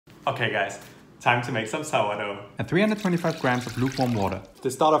Okay guys, time to make some sourdough. Add 325 grams of lukewarm water. If the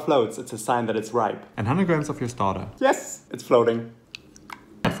starter floats, it's a sign that it's ripe. And 100 grams of your starter. Yes, it's floating.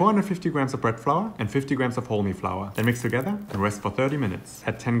 Add 450 grams of bread flour and 50 grams of wholemeal flour. Then mix together and rest for 30 minutes.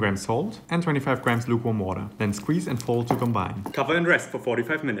 Add 10 grams salt and 25 grams lukewarm water. Then squeeze and fold to combine. Cover and rest for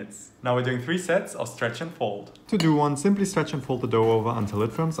 45 minutes. Now we're doing 3 sets of stretch and fold. To do one, simply stretch and fold the dough over until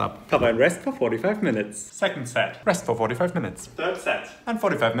it firms up. Cover and rest for 45 minutes. Second set. Rest for 45 minutes. Third set. And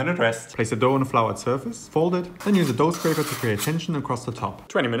 45-minute rest. Place the dough on a floured surface, fold it, then use a dough scraper to create tension across the top.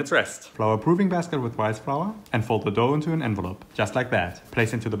 20 minutes rest. Flour a proving basket with rice flour and fold the dough into an envelope, just like that.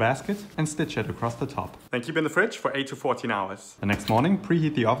 Place into the basket and stitch it across the top. Then keep in the fridge for 8 to 14 hours. The next morning,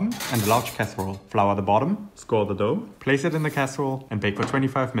 preheat the oven and a large casserole. Flour the bottom, score the dough, place it in the casserole and bake for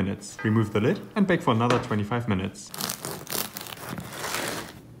 25 minutes. Remove the lid and bake for another 25 minutes.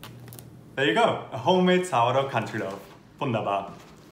 There you go, a homemade sourdough country loaf. Wunderbar.